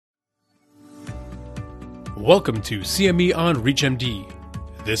Welcome to CME on ReachMD.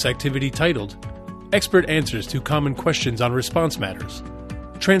 This activity titled Expert Answers to Common Questions on Response Matters,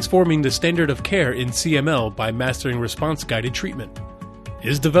 Transforming the Standard of Care in CML by Mastering Response-Guided Treatment,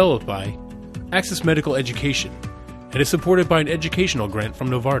 is developed by Access Medical Education and is supported by an educational grant from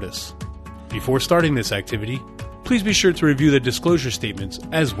Novartis. Before starting this activity, please be sure to review the disclosure statements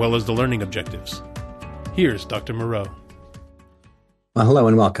as well as the learning objectives. Here's Dr. Moreau. Well, hello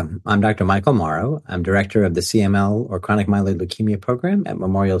and welcome. I'm Dr. Michael Morrow. I'm director of the CML or Chronic Myeloid Leukemia program at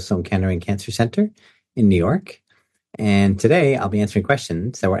Memorial Sloan Kettering Cancer Center in New York. And today I'll be answering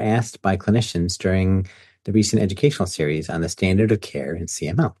questions that were asked by clinicians during the recent educational series on the standard of care in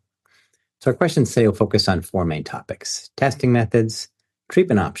CML. So our questions today will focus on four main topics: testing methods,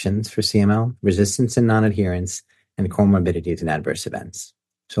 treatment options for CML, resistance and non-adherence, and comorbidities and adverse events.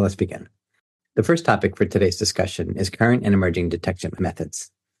 So let's begin. The first topic for today's discussion is current and emerging detection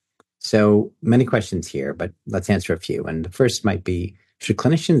methods. So many questions here, but let's answer a few. And the first might be, should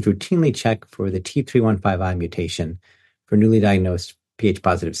clinicians routinely check for the T315I mutation for newly diagnosed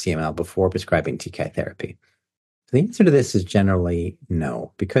Ph-positive CML before prescribing TKI therapy? So the answer to this is generally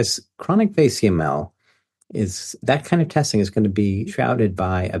no, because chronic phase CML that kind of testing is going to be shrouded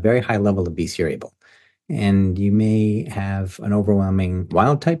by a very high level of BCR-ABL. And you may have an overwhelming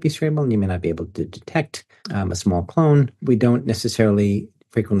wild-type BCR-ABL, and you may not be able to detect a small clone. We don't necessarily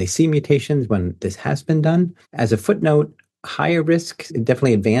frequently see mutations when this has been done. As a footnote, higher risk,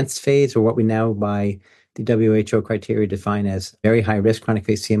 definitely advanced phase, or what we now by the WHO criteria define as very high-risk chronic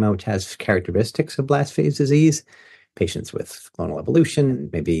phase CML, which has characteristics of blast phase disease, patients with clonal evolution,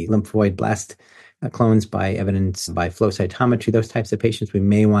 maybe lymphoid blast clones by evidence by flow cytometry, those types of patients, we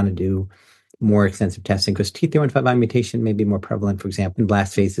may want to do more extensive testing because T315I mutation may be more prevalent, for example, in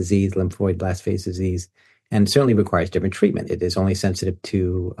blast phase disease, lymphoid blast phase disease, and certainly requires different treatment. It is only sensitive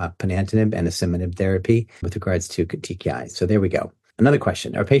to ponatinib and asciminib therapy with regards to TKI. So there we go. Another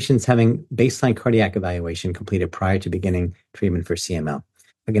question: are patients having baseline cardiac evaluation completed prior to beginning treatment for CML?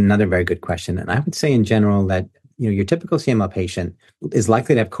 Again, another very good question. And I would say in general that your typical CML patient is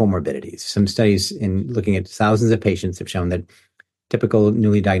likely to have comorbidities. Some studies in looking at thousands of patients have shown that typical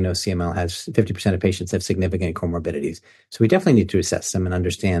newly diagnosed CML has 50% of patients have significant comorbidities. So we definitely need to assess them and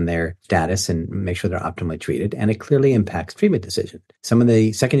understand their status and make sure they're optimally treated. And it clearly impacts treatment decision. Some of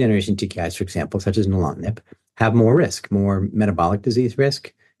the second generation TKIs, for example, such as nilotinib, have more risk, more metabolic disease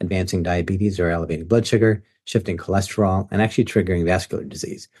risk, advancing diabetes or elevating blood sugar, shifting cholesterol, and actually triggering vascular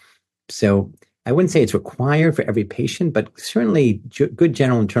disease. So I wouldn't say it's required for every patient, but certainly good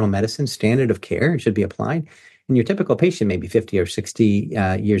general internal medicine standard of care should be applied. And your typical patient may be 50 or 60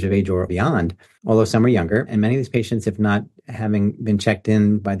 years of age or beyond, although some are younger. And many of these patients, if not having been checked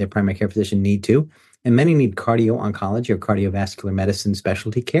in by their primary care physician, need to. And many need cardio-oncology or cardiovascular medicine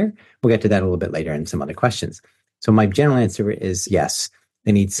specialty care. We'll get to that a little bit later in some other questions. So my general answer is yes,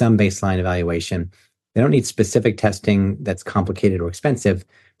 they need some baseline evaluation. They don't need specific testing that's complicated or expensive,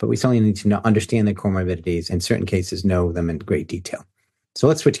 but we certainly need to understand their comorbidities, in certain cases, know them in great detail. So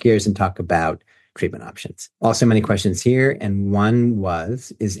let's switch gears and talk about treatment options. Also many questions here, and one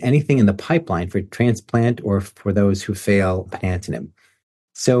was, is anything in the pipeline for transplant or for those who fail ponatinib?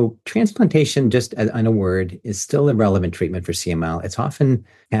 So transplantation, just in a word, is still a relevant treatment for CML. It's often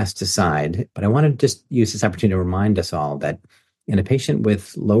cast aside, but I want to just use this opportunity to remind us all that in a patient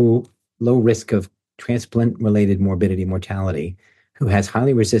with low risk of transplant-related morbidity, mortality, who has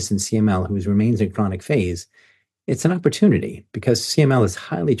highly resistant CML, who remains in chronic phase, it's an opportunity because CML is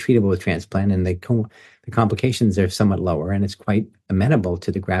highly treatable with transplant and the complications are somewhat lower and it's quite amenable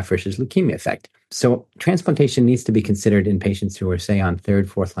to the graft versus leukemia effect. So transplantation needs to be considered in patients who are, say, on third,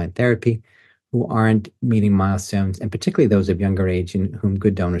 fourth line therapy, who aren't meeting milestones, and particularly those of younger age in whom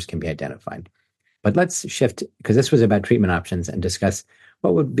good donors can be identified. But let's shift, because this was about treatment options, and discuss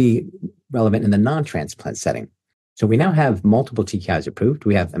what would be relevant in the non-transplant setting. So we now have multiple TKIs approved.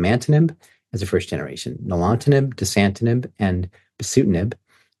 We have imatinib as a first generation, nilotinib, dasatinib, and bosutinib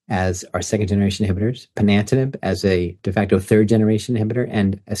as our second generation inhibitors, ponatinib as a de facto third generation inhibitor,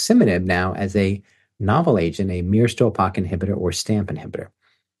 and asciminib now as a novel agent, a myristoyl-pock inhibitor or STAMP inhibitor.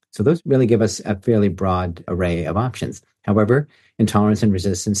 So those really give us a fairly broad array of options. However, intolerance and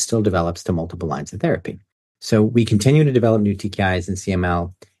resistance still develops to multiple lines of therapy. So we continue to develop new TKIs in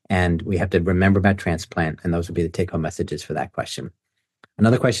CML, and we have to remember about transplant, and those would be the take-home messages for that question.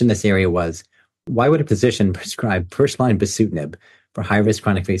 Another question in this area was, why would a physician prescribe first-line bosutinib for high-risk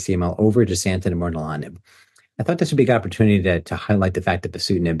chronic phase CML over dasatinib or nilotinib? I thought this would be a good opportunity to highlight the fact that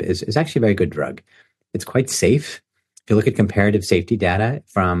bosutinib is actually a very good drug. It's quite safe. you look at comparative safety data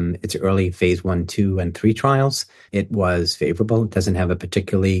from its early phase 1, 2, and 3 trials, it was favorable. It doesn't have a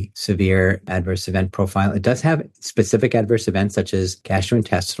particularly severe adverse event profile. It does have specific adverse events such as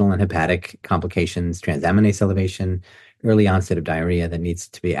gastrointestinal and hepatic complications, transaminase elevation, early onset of diarrhea that needs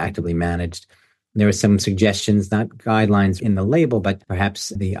to be actively managed. There are some suggestions, not guidelines in the label, but perhaps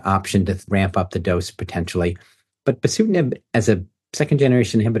the option to ramp up the dose potentially. But bosutinib as a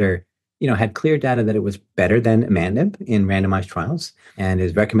second-generation inhibitor, had clear data that it was better than imatinib in randomized trials and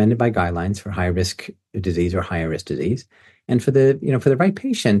is recommended by guidelines for high-risk disease or higher-risk disease. And for the right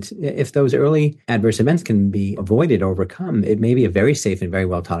patient, if those early adverse events can be avoided or overcome, it may be a very safe and very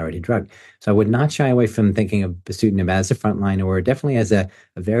well-tolerated drug. So I would not shy away from thinking of bosutinib as a frontline or definitely as a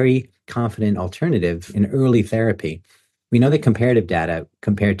very confident alternative in early therapy. We know that comparative data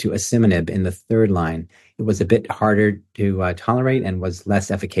compared to asciminib in the third line, it was a bit harder to tolerate and was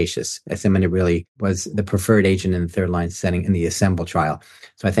less efficacious. Asciminib really was the preferred agent in the third line setting in the ASCEMBL trial.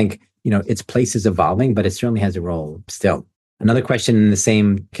 So I think, its place is evolving, but it certainly has a role still. Another question in the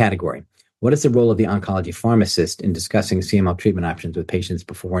same category. What is the role of the oncology pharmacist in discussing CML treatment options with patients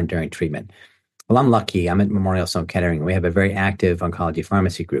before and during treatment? Well, I'm lucky. I'm at Memorial Sloan Kettering. We have a very active oncology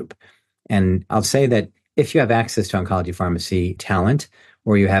pharmacy group. And I'll say that if you have access to oncology pharmacy talent,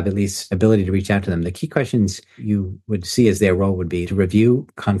 or you have at least ability to reach out to them, the key questions you would see as their role would be to review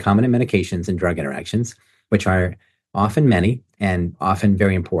concomitant medications and drug interactions, which are often many and often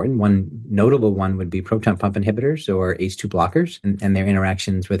very important. One notable one would be proton pump inhibitors or H2 blockers and their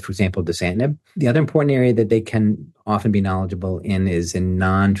interactions with, for example, dasatinib. The other important area that they can often be knowledgeable in is in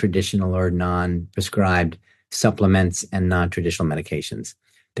non-traditional or non-prescribed supplements and non-traditional medications.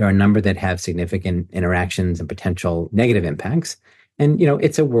 There are a number that have significant interactions and potential negative impacts. And,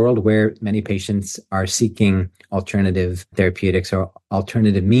 it's a world where many patients are seeking alternative therapeutics or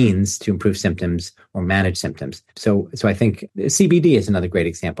alternative means to improve symptoms or manage symptoms. So I think CBD is another great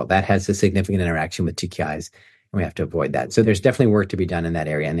example. That has a significant interaction with TKIs, and we have to avoid that. So there's definitely work to be done in that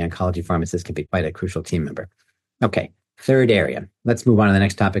area, and the oncology pharmacist can be quite a crucial team member. Okay, third area. Let's move on to the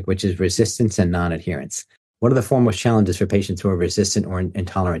next topic, which is resistance and non-adherence. What are the foremost challenges for patients who are resistant or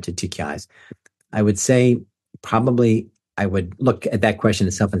intolerant to TKIs? I would say probably I would look at that question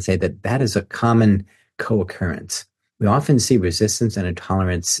itself and say that is a common co-occurrence. We often see resistance and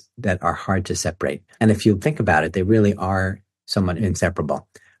intolerance that are hard to separate. And if you think about it, they really are somewhat inseparable.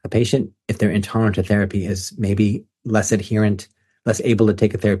 A patient, if they're intolerant to therapy, is maybe less adherent, less able to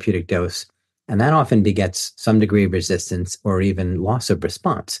take a therapeutic dose. And that often begets some degree of resistance or even loss of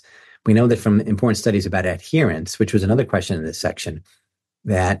response. We know that from important studies about adherence, which was another question in this section,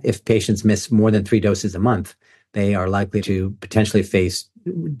 that if patients miss more than 3 doses a month, they are likely to potentially face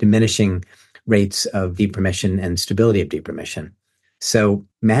diminishing rates of deep remission and stability of deep remission. So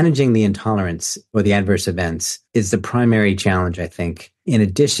managing the intolerance or the adverse events is the primary challenge, I think, in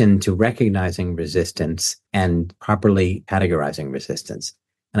addition to recognizing resistance and properly categorizing resistance.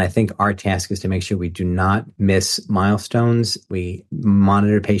 And I think our task is to make sure we do not miss milestones. We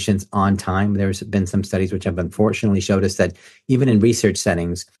monitor patients on time. There's been some studies which have unfortunately showed us that even in research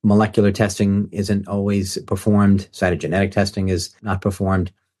settings, molecular testing isn't always performed. Cytogenetic testing is not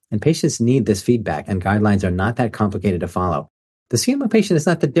performed. And patients need this feedback, and guidelines are not that complicated to follow. The CML patient is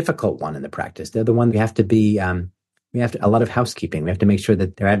not the difficult one in the practice. They're the one we have to be, a lot of housekeeping. We have to make sure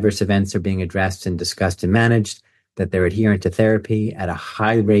that their adverse events are being addressed and discussed and managed, that they're adherent to therapy at a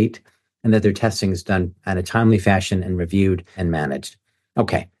high rate, and that their testing is done in a timely fashion and reviewed and managed.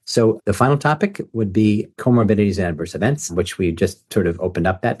 Okay, so the final topic would be comorbidities and adverse events, which we just sort of opened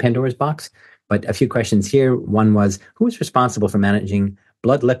up that Pandora's box. But a few questions here. One was, who is responsible for managing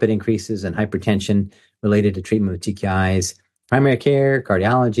blood lipid increases and hypertension related to treatment with TKIs? Primary care,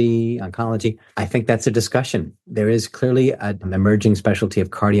 cardiology, oncology. I think that's a discussion. There is clearly an emerging specialty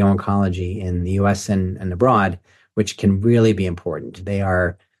of cardio-oncology in the US and abroad, which can really be important. They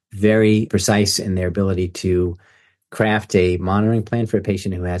are very precise in their ability to craft a monitoring plan for a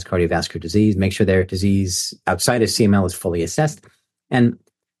patient who has cardiovascular disease, make sure their disease outside of CML is fully assessed. And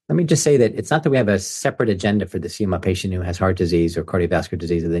let me just say that it's not that we have a separate agenda for the CML patient who has heart disease or cardiovascular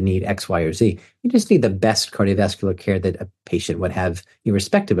disease, or they need X, Y, or Z. You just need the best cardiovascular care that a patient would have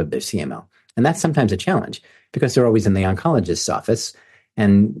irrespective of their CML. And that's sometimes a challenge because they're always in the oncologist's office.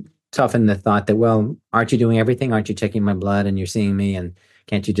 And it's often the thought that, well, aren't you doing everything? Aren't you checking my blood and you're seeing me? And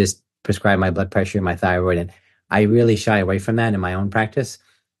can't you just prescribe my blood pressure, my thyroid? And I really shy away from that in my own practice.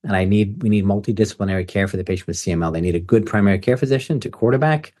 And we need multidisciplinary care for the patient with CML. They need a good primary care physician to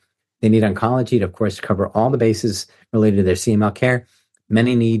quarterback. They need oncology to, of course, cover all the bases related to their CML care.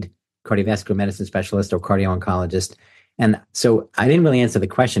 Many need cardiovascular medicine specialist or cardio-oncologist. And so I didn't really answer the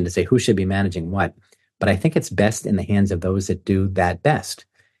question to say who should be managing what. but I think it's best in the hands of those that do that best.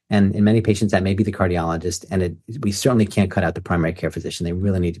 And in many patients, that may be the cardiologist, and we certainly can't cut out the primary care physician. They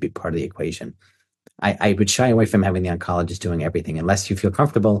really need to be part of the equation. I would shy away from having the oncologist doing everything unless you feel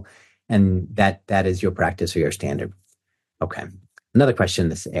comfortable and that is your practice or your standard. Okay. Another question in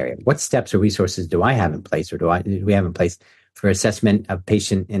this area: what steps or resources do I have in place, or do we have in place for assessment of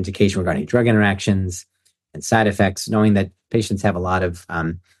patient indication regarding drug interactions and side effects, knowing that patients have a lot of,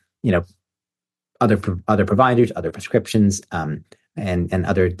 other providers, other prescriptions, and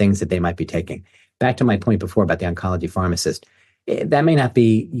other things that they might be taking. Back to my point before about the oncology pharmacist, that may not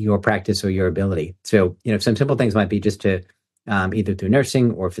be your practice or your ability. So, some simple things might be just to either through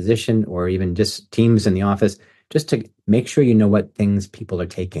nursing or physician or even just teams in the office, just to make sure you know what things people are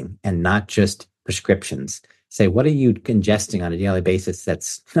taking and not just prescriptions. Say, what are you ingesting on a daily basis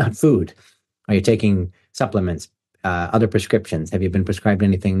that's not food? Are you taking supplements, other prescriptions? Have you been prescribed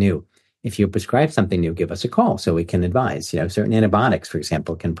anything new? If you prescribe something new, give us a call so we can advise. Certain antibiotics, for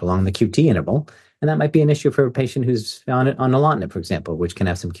example, can prolong the QT interval, and that might be an issue for a patient who's on nilotinib, for example, which can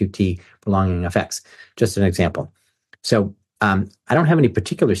have some QT prolonging effects. Just an example. So I don't have any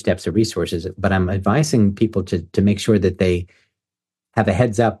particular steps or resources, but I'm advising people to make sure that they have a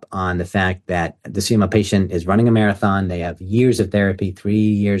heads up on the fact that the CML patient is running a marathon. They have years of therapy, 3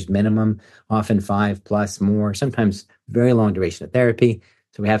 years minimum, often 5+ more, sometimes very long duration of therapy.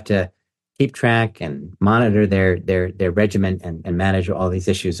 So we have to keep track and monitor their regimen and manage all these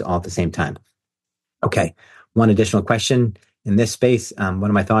issues all at the same time. Okay, one additional question in this space. One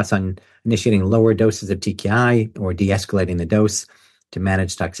of my thoughts on initiating lower doses of TKI or de-escalating the dose to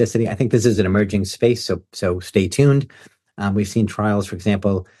manage toxicity. I think this is an emerging space, so stay tuned. We've seen trials, for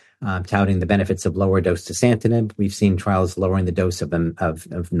example, touting the benefits of lower dose dasatinib. We've seen trials lowering the dose of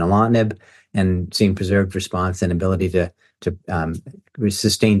nilotinib and seeing preserved response and ability to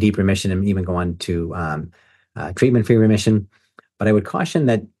sustain deep remission and even go on to treatment-free remission. But I would caution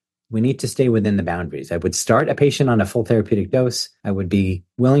that we need to stay within the boundaries. I would start a patient on a full therapeutic dose. I would be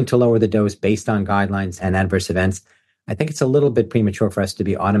willing to lower the dose based on guidelines and adverse events. I think it's a little bit premature for us to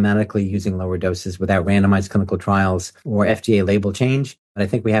be automatically using lower doses without randomized clinical trials or FDA label change. But I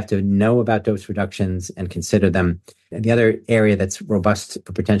think we have to know about dose reductions and consider them. And the other area that's robust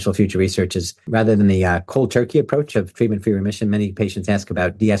for potential future research is rather than the cold turkey approach of treatment-free remission, many patients ask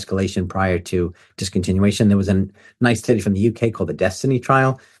about de-escalation prior to discontinuation. There was a nice study from the UK called the Destiny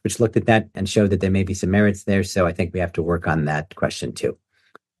trial, which looked at that and showed that there may be some merits there. So I think we have to work on that question too.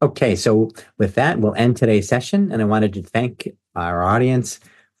 Okay, so with that, we'll end today's session. And I wanted to thank our audience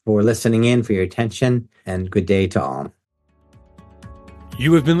for listening in, for your attention, and good day to all.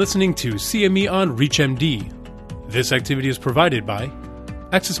 You have been listening to CME on ReachMD. This activity is provided by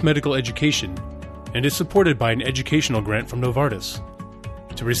Access Medical Education and is supported by an educational grant from Novartis.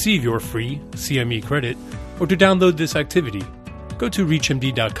 To receive your free CME credit or to download this activity, go to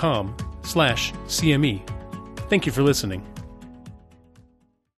reachmd.com/CME. Thank you for listening.